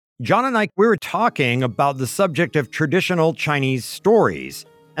John and we were talking about the subject of traditional Chinese stories.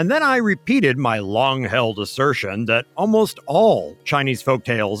 And then I repeated my long-held assertion that almost all Chinese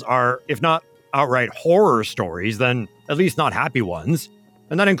folktales are, if not outright horror stories, then at least not happy ones.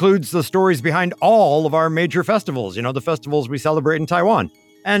 And that includes the stories behind all of our major festivals, the festivals we celebrate in Taiwan.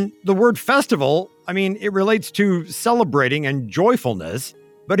 And the word festival, it relates to celebrating and joyfulness.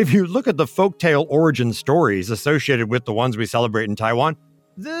 But if you look at the folktale origin stories associated with the ones we celebrate in Taiwan,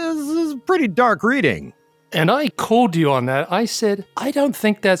 this is pretty dark reading. And I called you on that. I said, I don't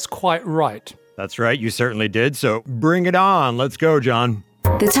think that's quite right. That's right, you certainly did. So bring it on. Let's go, John.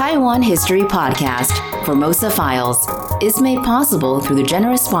 The Taiwan History Podcast, Formosa Files, is made possible through the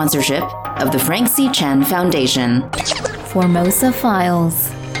generous sponsorship of the Frank C. Chen Foundation. Formosa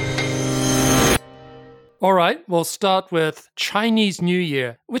Files. All right, we'll start with Chinese New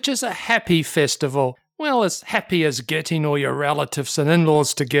Year, which is a happy festival. Well, as happy as getting all your relatives and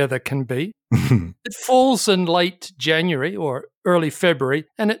in-laws together can be. It falls in late January or early February,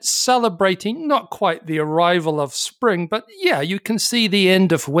 and it's celebrating not quite the arrival of spring, but yeah, you can see the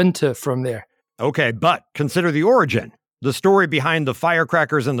end of winter from there. Okay, but consider the origin. The story behind the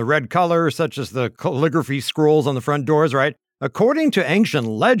firecrackers and the red color, such as the calligraphy scrolls on the front doors, right? According to ancient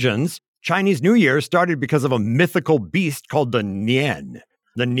legends, Chinese New Year started because of a mythical beast called the Nian.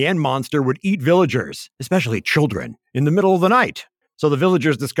 The Nian monster would eat villagers, especially children, in the middle of the night. So the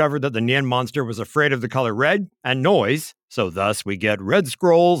villagers discovered that the Nian monster was afraid of the color red and noise, so thus we get red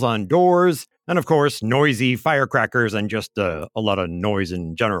scrolls on doors, and of course, noisy firecrackers and just a lot of noise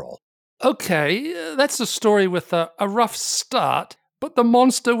in general. Okay, that's a story with a rough start, but the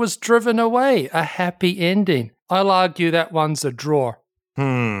monster was driven away, a happy ending. I'll argue that one's a draw.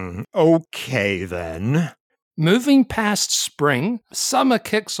 Okay then. Moving past spring, summer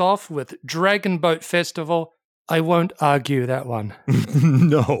kicks off with Dragon Boat Festival. I won't argue that one.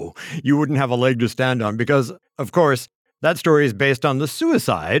 No, you wouldn't have a leg to stand on because, of course, that story is based on the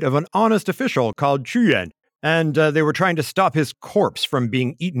suicide of an honest official called Chu Yuan. And they were trying to stop his corpse from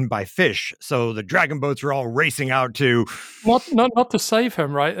being eaten by fish. So the dragon boats were all racing out to... Not to save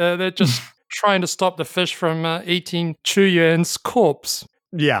him, right? They're just trying to stop the fish from eating Chu Yuan's corpse.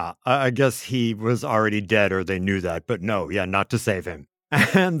 Yeah, I guess he was already dead or they knew that. But no, not to save him.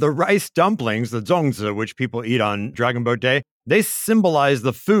 And the rice dumplings, the zongzi, which people eat on Dragon Boat Day, they symbolize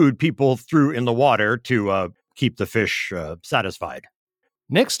the food people threw in the water to keep the fish satisfied.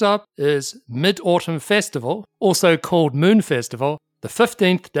 Next up is Mid-Autumn Festival, also called Moon Festival, the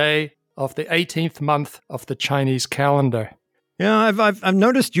 15th day of the 18th month of the Chinese calendar. Yeah, I've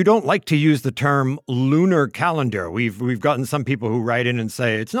noticed you don't like to use the term lunar calendar. We've gotten some people who write in and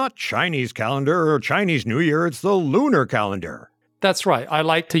say it's not Chinese calendar or Chinese New Year, it's the lunar calendar. That's right. I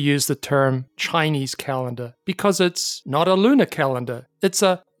like to use the term Chinese calendar because it's not a lunar calendar. It's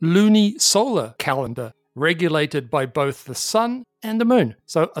a lunisolar calendar regulated by both the sun and the moon.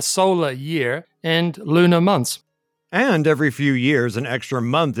 So a solar year and lunar months. And every few years, an extra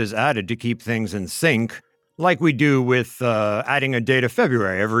month is added to keep things in sync, like we do with adding a day to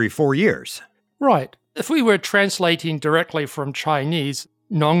February every 4 years. Right. If we were translating directly from Chinese,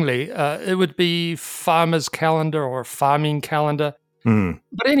 Nongli, it would be farmer's calendar or farming calendar.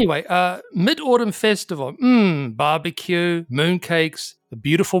 But anyway, Mid-Autumn Festival, barbecue, mooncakes, a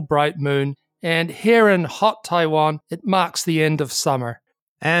beautiful bright moon, and here in hot Taiwan, it marks the end of summer.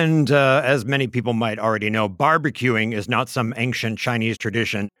 And as many people might already know, barbecuing is not some ancient Chinese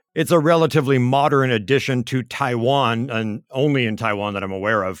tradition. It's a relatively modern addition to Taiwan, and only in Taiwan that I'm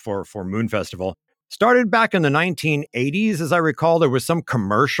aware of for Moon Festival. Started back in the 1980s, as I recall. There was some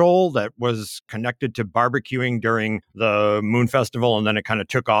commercial that was connected to barbecuing during the Moon Festival, and then it kind of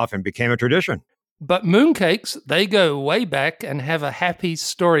took off and became a tradition. But mooncakes, they go way back and have a happy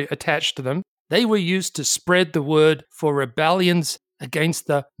story attached to them. They were used to spread the word for rebellions against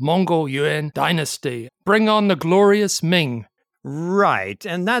the Mongol Yuan dynasty. Bring on the glorious Ming. Right,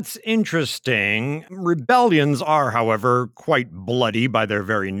 and that's interesting. Rebellions are, however, quite bloody by their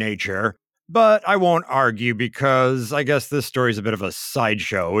very nature. But I won't argue because I guess this story is a bit of a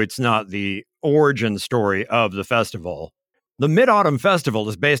sideshow. It's not the origin story of the festival. The Mid-Autumn Festival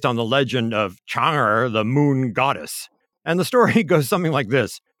is based on the legend of Chang'er, the moon goddess. And the story goes something like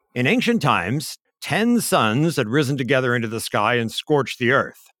this. In ancient times, 10 suns had risen together into the sky and scorched the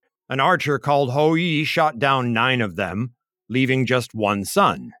earth. An archer called Hou Yi shot down 9 of them, leaving just 1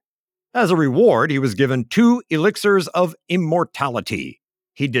 sun. As a reward, he was given 2 elixirs of immortality.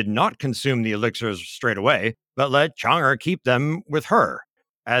 He did not consume the elixirs straight away, but let Chang'er keep them with her,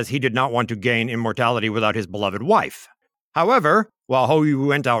 as he did not want to gain immortality without his beloved wife. However, while Hou Yu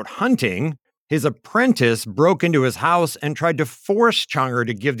went out hunting, his apprentice broke into his house and tried to force Chang'e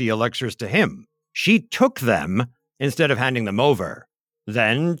to give the elixirs to him. She took them instead of handing them over.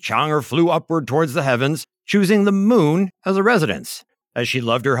 Then Chang'e flew upward towards the heavens, choosing the moon as a residence, as she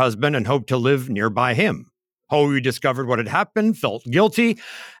loved her husband and hoped to live nearby him. Hou discovered what had happened, felt guilty,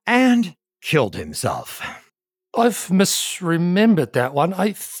 and killed himself. I've misremembered that one.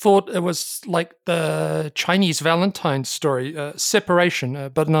 I thought it was like the Chinese Valentine's story,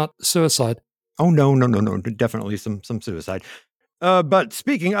 separation, but not suicide. Oh, no. Definitely some suicide. But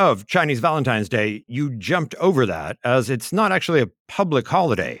speaking of Chinese Valentine's Day, you jumped over that, as it's not actually a public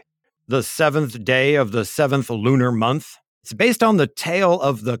holiday. The 7th day of the 7th lunar month. It's based on the tale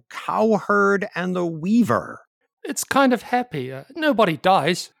of the cowherd and the weaver. It's kind of happy. Nobody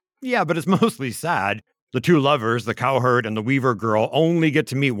dies. Yeah, but it's mostly sad. The two lovers, the cowherd and the weaver girl, only get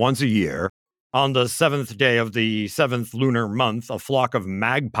to meet once a year. On the 7th day of the 7th lunar month, a flock of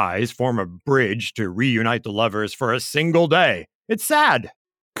magpies form a bridge to reunite the lovers for a single day. It's sad.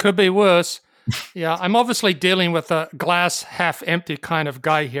 Could be worse. Yeah, I'm obviously dealing with a glass half empty kind of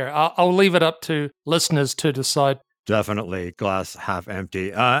guy here. I'll leave it up to listeners to decide. Definitely glass half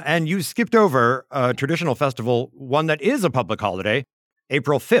empty. And you skipped over a traditional festival, one that is a public holiday,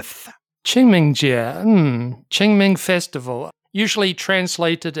 April 5th. Qingmingjie, Qingming Festival, usually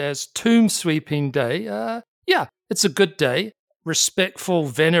translated as Tomb Sweeping Day. Yeah, it's a good day. Respectful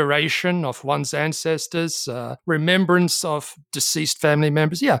veneration of one's ancestors, remembrance of deceased family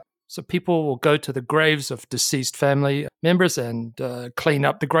members. Yeah, so people will go to the graves of deceased family members and clean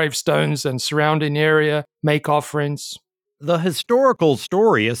up the gravestones and surrounding area, make offerings. The historical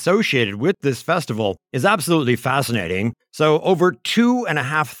story associated with this festival is absolutely fascinating. So over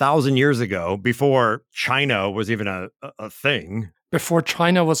 2,500 years ago, before China was even a thing. Before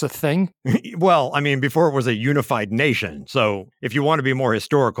China was a thing? Well, I mean, before it was a unified nation. So if you want to be more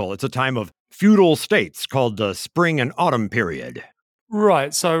historical, it's a time of feudal states called the Spring and Autumn period.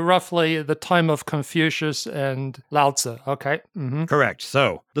 Right, so roughly the time of Confucius and Lao Tzu, okay? Mm-hmm. Correct.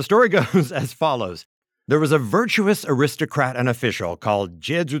 So the story goes as follows. There was a virtuous aristocrat and official called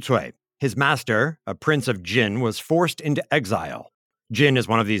Jie Zhucui. His master, a prince of Jin, was forced into exile. Jin is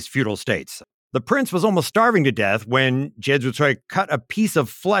one of these feudal states. The prince was almost starving to death when Jie Zhucui cut a piece of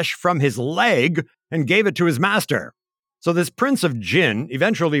flesh from his leg and gave it to his master. So this prince of Jin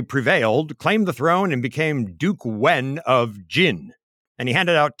eventually prevailed, claimed the throne, and became Duke Wen of Jin. And he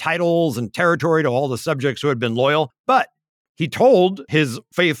handed out titles and territory to all the subjects who had been loyal, but he told his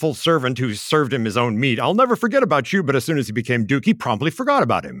faithful servant who served him his own meat, "I'll never forget about you," but as soon as he became duke, he promptly forgot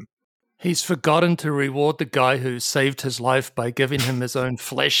about him. He's forgotten to reward the guy who saved his life by giving him his own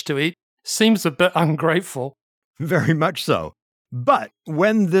flesh to eat. Seems a bit ungrateful. Very much so. But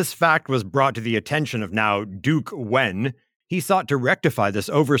when this fact was brought to the attention of now Duke Wen, he sought to rectify this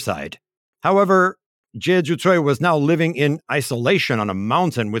oversight. However, Jie Zhucui was now living in isolation on a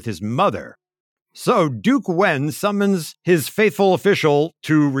mountain with his mother. So Duke Wen summons his faithful official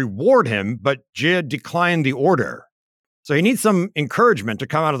to reward him, but Jie declined the order. So he needs some encouragement to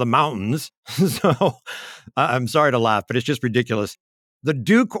come out of the mountains. So I'm sorry to laugh, but it's just ridiculous. The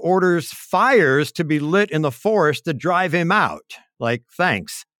Duke orders fires to be lit in the forest to drive him out. Like,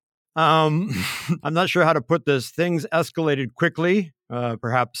 thanks. I'm not sure how to put this. Things escalated quickly.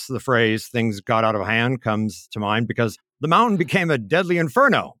 Perhaps the phrase "things got out of hand" comes to mind because the mountain became a deadly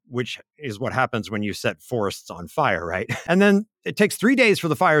inferno, which is what happens when you set forests on fire, right? And then it takes 3 days for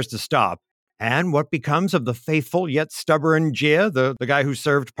the fires to stop. And what becomes of the faithful yet stubborn Jie, the guy who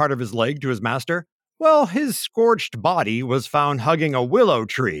served part of his leg to his master? Well, his scorched body was found hugging a willow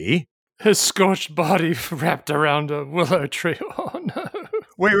tree. His scorched body wrapped around a willow tree. Oh, no.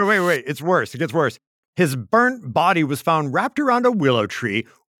 Wait. It's worse. It gets worse. His burnt body was found wrapped around a willow tree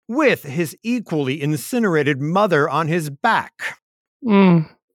with his equally incinerated mother on his back.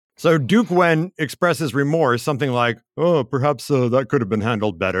 So Duke Wen expresses remorse, something like, "Oh, perhaps that could have been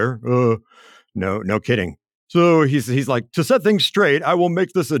handled better." No kidding. So he's like, "To set things straight, I will make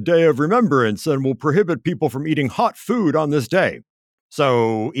this a day of remembrance and will prohibit people from eating hot food on this day."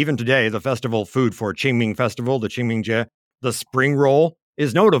 So even today, the festival food for Qingming Festival, the Qingmingjie, the spring roll,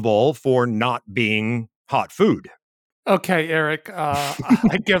 is notable for not being hot food. Okay, Eric,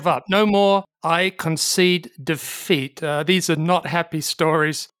 I give up. No more. I concede defeat. These are not happy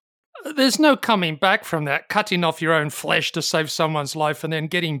stories. There's no coming back from that. Cutting off your own flesh to save someone's life and then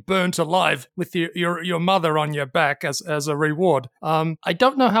getting burnt alive with your mother on your back as a reward. I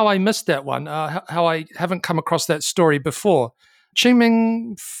don't know how I missed that one, how I haven't come across that story before.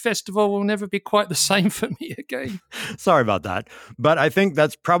 Qingming Festival will never be quite the same for me again. Sorry about that. But I think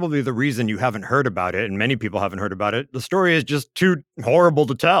that's probably the reason you haven't heard about it, and many people haven't heard about it. The story is just too horrible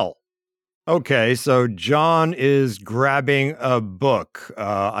to tell. Okay, so John is grabbing a book.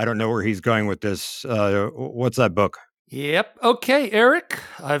 I don't know where he's going with this. What's that book? Yep. Okay, Eric,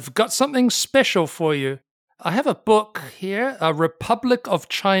 I've got something special for you. I have a book here, a Republic of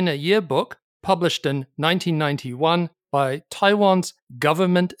China yearbook, published in 1991 by Taiwan's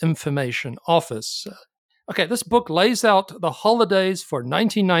Government Information Office. Okay, this book lays out the holidays for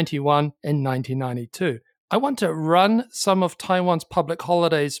 1991 and 1992. I want to run some of Taiwan's public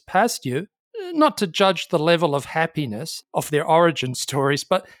holidays past you, not to judge the level of happiness of their origin stories,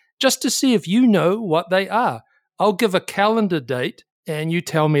 but just to see if you know what they are. I'll give a calendar date and you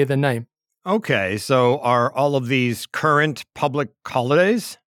tell me the name. Okay, so are all of these current public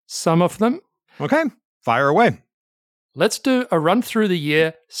holidays? Some of them. Okay, fire away. Let's do a run through the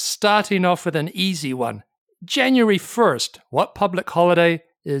year, starting off with an easy one. January 1st. What public holiday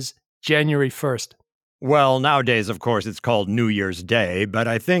is January 1st? Well, nowadays, of course, it's called New Year's Day, but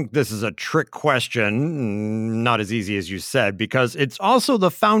I think this is a trick question, not as easy as you said, because it's also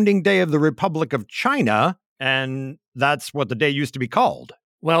the founding day of the Republic of China, and that's what the day used to be called.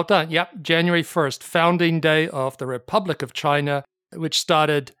 Well done. Yep, January 1st, founding day of the Republic of China, which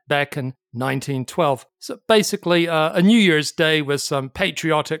started back in 1912. So basically, a New Year's Day with some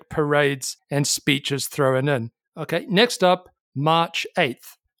patriotic parades and speeches thrown in. Okay, next up, March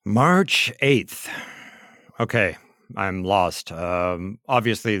 8th. March 8th. Okay, I'm lost.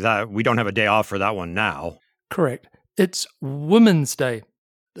 Obviously, that we don't have a day off for that one now. Correct. It's Women's Day.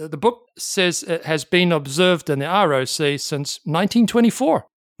 The book says it has been observed in the ROC since 1924.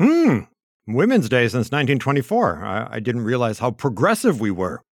 Women's Day since 1924. I didn't realize how progressive we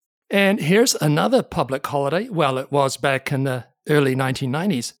were. And here's another public holiday. Well, it was back in the early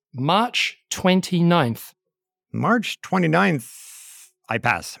 1990s. March 29th. March 29th, I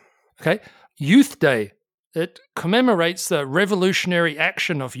pass. Okay. Youth Day. It commemorates the revolutionary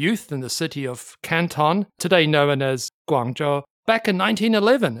action of youth in the city of Canton, today known as Guangzhou. Back in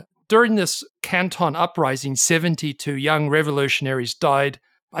 1911, during this Canton uprising, 72 young revolutionaries died.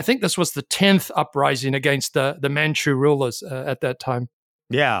 I think this was the 10th uprising against the Manchu rulers at that time.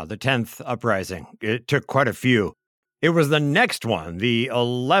 Yeah, the 10th uprising. It took quite a few. It was the next one, the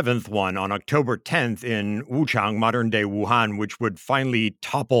 11th one on October 10th in Wuchang, modern-day Wuhan, which would finally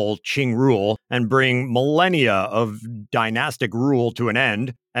topple Qing rule and bring millennia of dynastic rule to an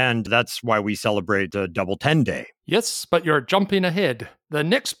end. And that's why we celebrate Double 10 Day. Yes, but you're jumping ahead. The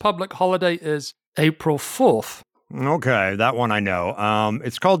next public holiday is April 4th. Okay, that one I know.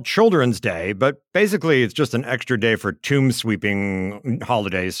 It's called Children's Day, but basically it's just an extra day for tomb sweeping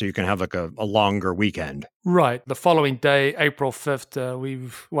holidays, so you can have like a longer weekend. Right. The following day, April 5th,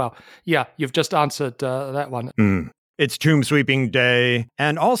 you've just answered that one. It's Tomb Sweeping Day,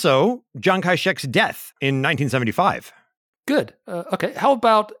 and also Chiang Kai-shek's death in 1975. Good. Okay, how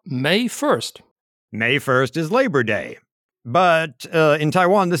about May 1st? May 1st is Labor Day. But in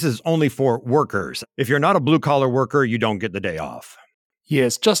Taiwan, this is only for workers. If you're not a blue-collar worker, you don't get the day off.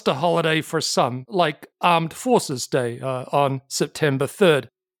 Yes, just a holiday for some, like Armed Forces Day on September 3rd.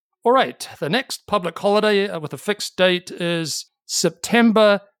 All right, the next public holiday with a fixed date is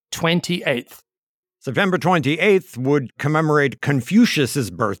September 28th. September 28th would commemorate Confucius's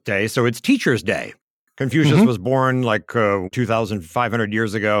birthday, so it's Teacher's Day. Confucius was born like 2,500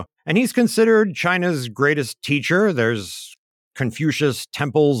 years ago, and he's considered China's greatest teacher. There's Confucius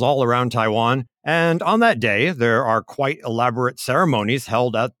temples all around Taiwan, and on that day, there are quite elaborate ceremonies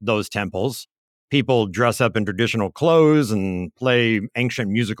held at those temples. People dress up in traditional clothes and play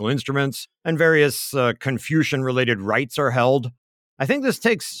ancient musical instruments, and various Confucian-related rites are held. I think this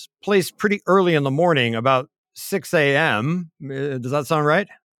takes place pretty early in the morning, about 6 a.m. Does that sound right?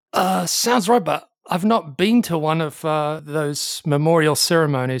 Sounds right, but I've not been to one of those memorial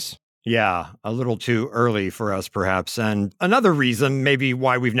ceremonies. Yeah, a little too early for us, perhaps. And another reason maybe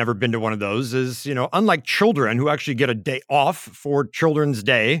why we've never been to one of those is, unlike children who actually get a day off for Children's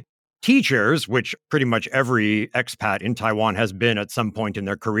Day, teachers, which pretty much every expat in Taiwan has been at some point in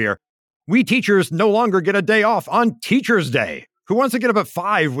their career, we teachers no longer get a day off on Teacher's Day. Who wants to get up at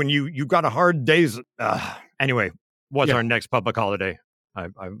 5 when you got a hard day's... Anyway, what's our next public holiday?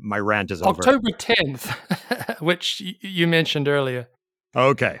 My rant is over. October 10th, which you mentioned earlier.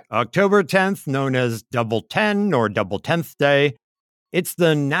 Okay, October 10th, known as Double 10 or Double 10th Day. It's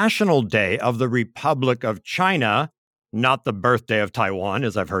the National Day of the Republic of China, not the birthday of Taiwan,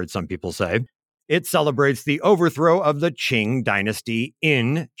 as I've heard some people say. It celebrates the overthrow of the Qing dynasty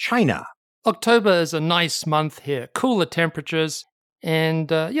in China. October is a nice month here, cooler temperatures, and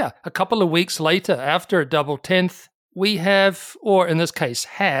a couple of weeks later, after Double 10th, we have, or in this case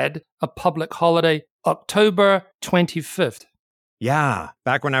had, a public holiday, October 25th. Yeah,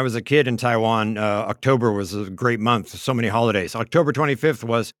 back when I was a kid in Taiwan, October was a great month. So many holidays. October 25th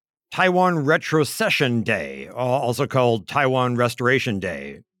was Taiwan Retrocession Day, also called Taiwan Restoration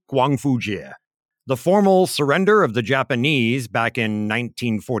Day, Guangfujie, the formal surrender of the Japanese back in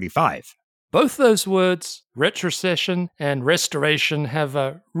 1945. Both those words, retrocession and restoration, have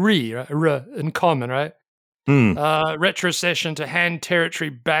a r in common, right? Hmm. Retrocession, to hand territory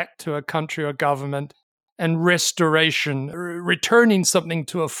back to a country or government, and restoration, returning something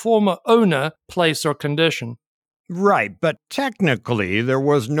to a former owner, place, or condition. Right, but technically there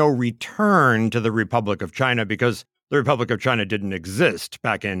was no return to the Republic of China because the Republic of China didn't exist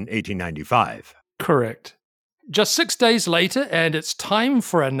back in 1895. Correct. Just 6 days later, and it's time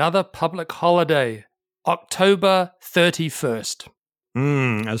for another public holiday, October 31st.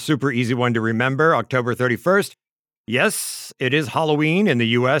 A super easy one to remember, October 31st. Yes, it is Halloween in the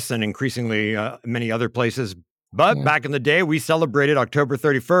US and increasingly many other places. But back in the day, we celebrated October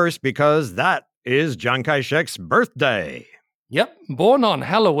 31st because that is Chiang Kai-shek's birthday. Yep, born on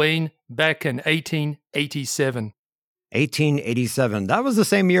Halloween back in 1887. 1887. That was the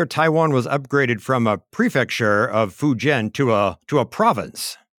same year Taiwan was upgraded from a prefecture of Fujian to a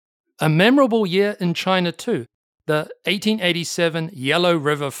province. A memorable year in China too, the 1887 Yellow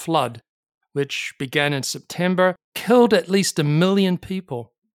River flood, which began in September, killed at least 1 million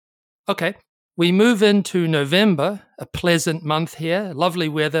people. Okay, we move into November, a pleasant month here, lovely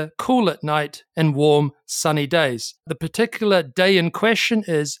weather, cool at night, and warm, sunny days. The particular day in question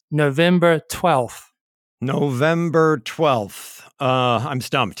is November 12th. November 12th. I'm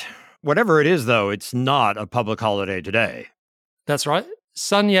stumped. Whatever it is, though, it's not a public holiday today. That's right.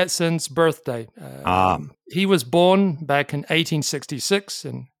 Sun Yat-sen's birthday. He was born back in 1866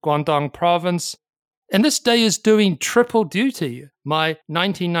 in Guangdong province. And this day is doing triple duty. My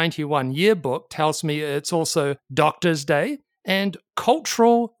 1991 yearbook tells me it's also Doctor's Day and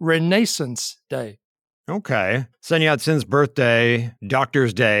Cultural Renaissance Day. Okay. Sun Yat-sen's birthday,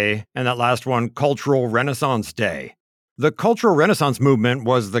 Doctor's Day, and that last one, Cultural Renaissance Day. The Cultural Renaissance movement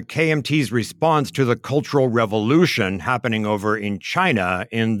was the KMT's response to the Cultural Revolution happening over in China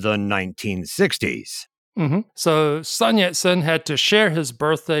in the 1960s. So Sun Yat-sen had to share his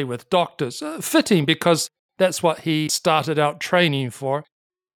birthday with doctors. Fitting, because that's what he started out training for.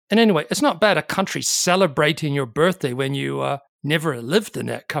 And anyway, it's not bad a country celebrating your birthday when you never lived in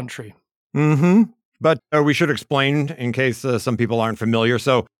that country. But we should explain in case some people aren't familiar.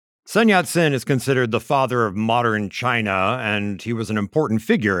 So Sun Yat-sen is considered the father of modern China, and he was an important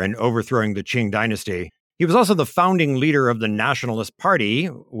figure in overthrowing the Qing dynasty. He was also the founding leader of the Nationalist Party,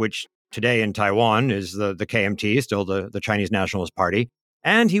 which today in Taiwan is the KMT, still the Chinese Nationalist Party.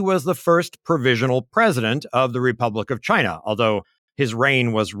 And he was the first provisional president of the Republic of China, although his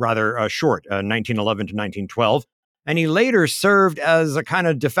reign was rather short, 1911 to 1912. And he later served as a kind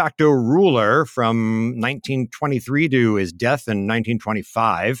of de facto ruler from 1923 to his death in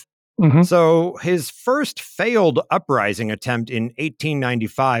 1925. So his first failed uprising attempt in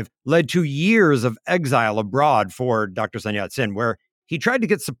 1895 led to years of exile abroad for Dr. Sun Yat-sen, where he tried to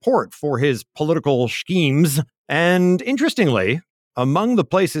get support for his political schemes. And interestingly, among the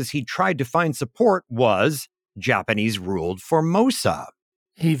places he tried to find support was Japanese-ruled Formosa.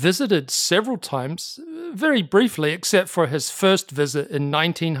 He visited several times, very briefly, except for his first visit in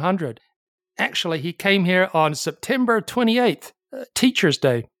 1900. Actually, he came here on September 28th, Teacher's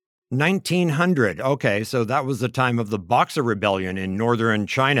Day. 1900. Okay, so that was the time of the Boxer Rebellion in northern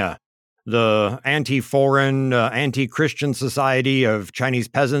China. The anti-foreign, anti-Christian society of Chinese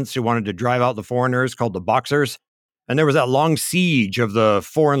peasants who wanted to drive out the foreigners called the Boxers. And there was that long siege of the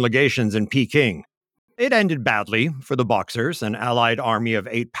foreign legations in Peking. It ended badly for the Boxers. An allied army of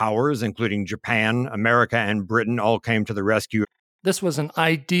 8 powers, including Japan, America, and Britain, all came to the rescue. This was an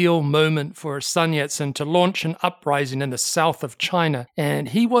ideal moment for Sun Yat-sen to launch an uprising in the south of China, and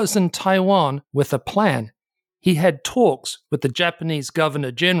he was in Taiwan with a plan. He had talks with the Japanese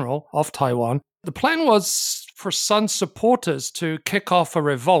Governor General of Taiwan. The plan was for Sun's supporters to kick off a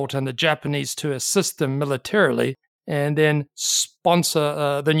revolt and the Japanese to assist them militarily and then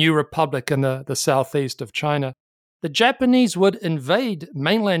sponsor the new republic in the southeast of China. The Japanese would invade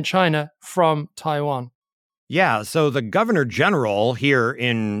mainland China from Taiwan. Yeah, so the Governor General here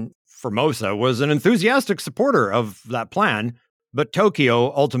in Formosa was an enthusiastic supporter of that plan, but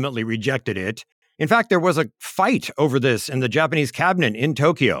Tokyo ultimately rejected it. In fact, there was a fight over this in the Japanese cabinet in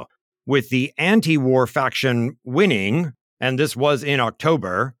Tokyo, with the anti-war faction winning, and this was in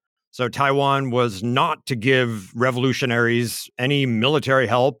October. So Taiwan was not to give revolutionaries any military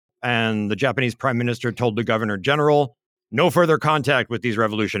help, and the Japanese Prime Minister told the Governor General, no further contact with these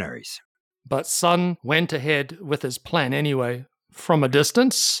revolutionaries. But Sun went ahead with his plan anyway. from a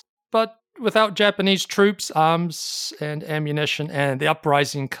distance, but without Japanese troops, arms, and ammunition, and the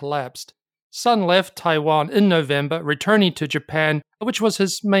uprising collapsed. Sun left Taiwan in November, returning to Japan, which was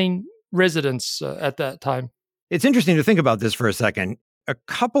his main residence at that time. It's interesting to think about this for a second. A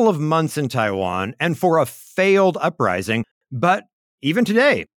couple of months in Taiwan, and for a failed uprising, but even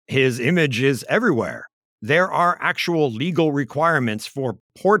today, his image is everywhere. There are actual legal requirements for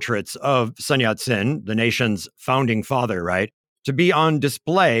portraits of Sun Yat-sen, the nation's founding father, right, to be on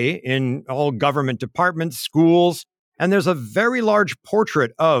display in all government departments, schools, and there's a very large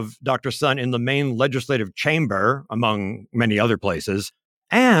portrait of Dr. Sun in the main legislative chamber, among many other places.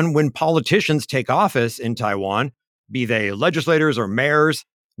 And when politicians take office in Taiwan, be they legislators or mayors,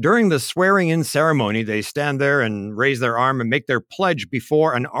 during the swearing-in ceremony, they stand there and raise their arm and make their pledge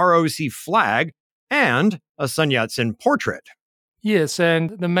before an ROC flag and a Sun Yat-sen portrait. Yes,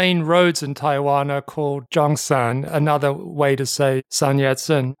 and the main roads in Taiwan are called Zhongshan, another way to say Sun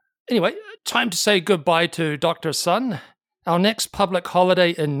Yat-sen. Anyway, time to say goodbye to Dr. Sun. Our next public holiday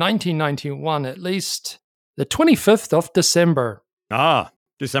in 1991, at least, the 25th of December.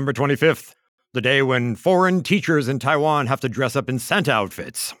 December 25th, the day when foreign teachers in Taiwan have to dress up in Santa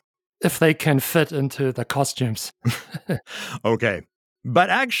outfits. If they can fit into the costumes. Okay.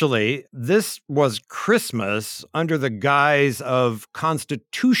 But actually, this was Christmas under the guise of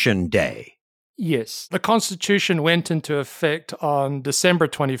Constitution Day. Yes, the Constitution went into effect on December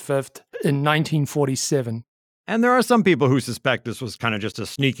 25th in 1947. And there are some people who suspect this was kind of just a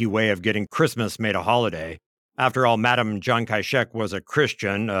sneaky way of getting Christmas made a holiday. After all, Madam Chiang Kai-shek was a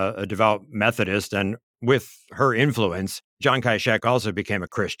Christian, a devout Methodist, and with her influence, Chiang Kai-shek also became a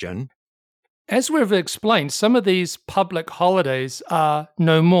Christian. As we've explained, some of these public holidays are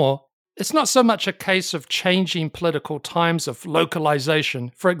no more. It's not so much a case of changing political times of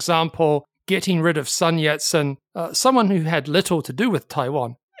localization. For example, getting rid of Sun Yat-sen, someone who had little to do with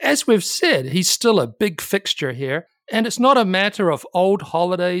Taiwan. As we've said, he's still a big fixture here, and it's not a matter of old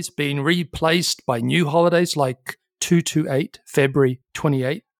holidays being replaced by new holidays like 228, February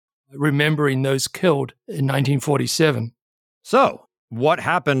 28, remembering those killed in 1947. So, what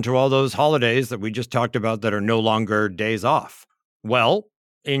happened to all those holidays that we just talked about that are no longer days off? Well,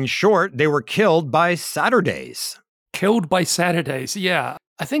 in short, they were killed by Saturdays. Killed by Saturdays, yeah.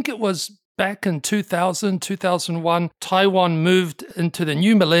 I think it was back in 2000, 2001, Taiwan moved into the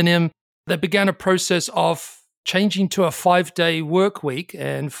new millennium. They began a process of changing to a 5-day work week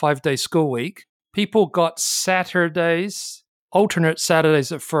and 5-day school week. People got Saturdays, alternate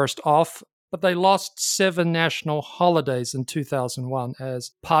Saturdays at first off, but they lost 7 national holidays in 2001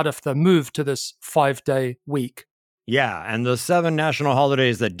 as part of the move to this 5-day week. Yeah, and the 7 national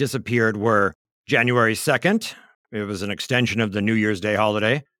holidays that disappeared were January 2nd, it was an extension of the New Year's Day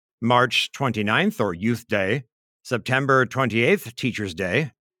holiday, March 29th, or Youth Day, September 28th, Teacher's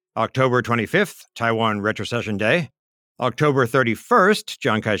Day, October 25th, Taiwan Retrocession Day, October 31st,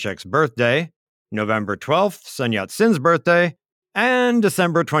 Chiang Kai-shek's birthday, November 12th, Sun Yat-sen's birthday, and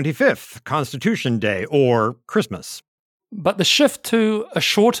December 25th, Constitution Day, or Christmas. But the shift to a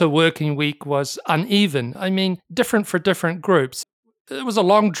shorter working week was uneven. Different for different groups. It was a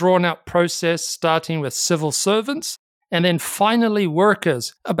long, drawn-out process, starting with civil servants, and then finally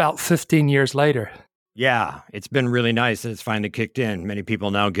workers about 15 years later. Yeah, it's been really nice that it's finally kicked in. Many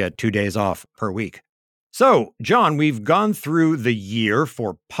people now get 2 days off per week. So, John, we've gone through the year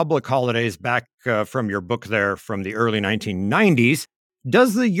for public holidays back from your book there from the early 1990s.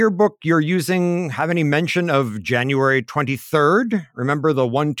 Does the yearbook you're using have any mention of January 23rd? Remember the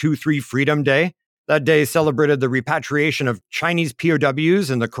 1-2-3 Freedom Day? That day celebrated the repatriation of Chinese POWs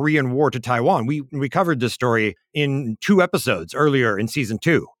in the Korean War to Taiwan. We covered this story in 2 episodes earlier in season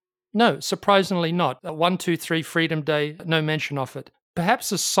 2. No, surprisingly not. 1-2-3 Freedom Day, no mention of it.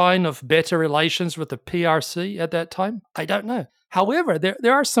 Perhaps a sign of better relations with the PRC at that time? I don't know. However,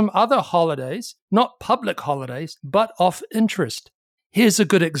 there are some other holidays, not public holidays, but of interest. Here's a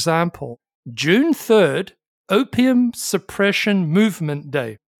good example. June 3rd, Opium Suppression Movement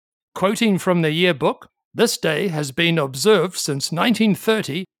Day. Quoting from the yearbook, this day has been observed since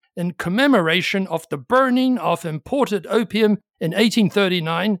 1930 in commemoration of the burning of imported opium in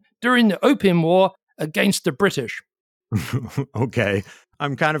 1839 during the Opium War against the British. Okay.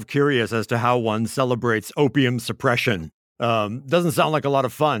 I'm kind of curious as to how one celebrates opium suppression. Doesn't sound like a lot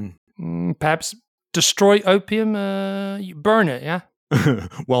of fun. Perhaps destroy opium, you burn it, yeah?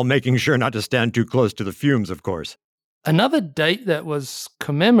 While making sure not to stand too close to the fumes, of course. Another date that was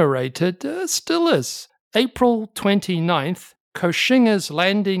commemorated still is April 29th, Koxinga's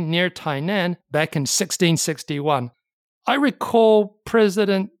landing near Tainan back in 1661. I recall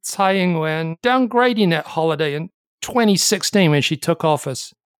President Tsai Ing-wen downgrading that holiday and 2016 when she took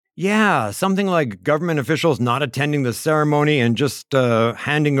office. Yeah, something like government officials not attending the ceremony and just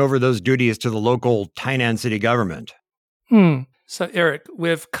handing over those duties to the local Tainan city government. So, Eric,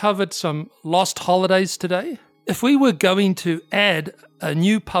 we've covered some lost holidays today. If we were going to add a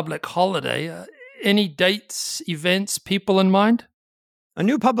new public holiday, any dates, events, people in mind? A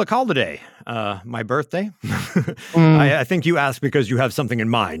new public holiday. My birthday? I think you asked because you have something in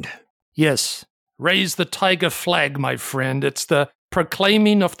mind. Yes. Raise the tiger flag, my friend. It's the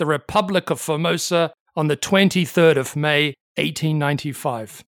proclaiming of the Republic of Formosa on the 23rd of May,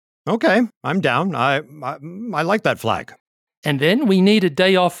 1895. Okay, I'm down. I like that flag. And then we need a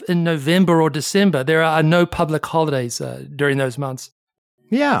day off in November or December. There are no public holidays during those months.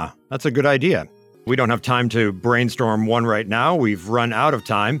 Yeah, that's a good idea. We don't have time to brainstorm one right now. We've run out of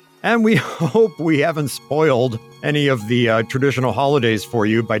time. And we hope we haven't spoiled any of the traditional holidays for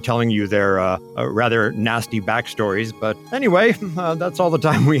you by telling you their rather nasty backstories. But anyway, that's all the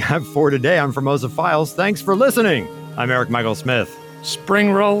time we have for today on Formosa Files. Thanks for listening. I'm Eric Michael Smith.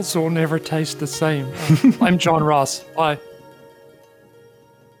 Spring rolls will never taste the same. I'm John Ross. Bye.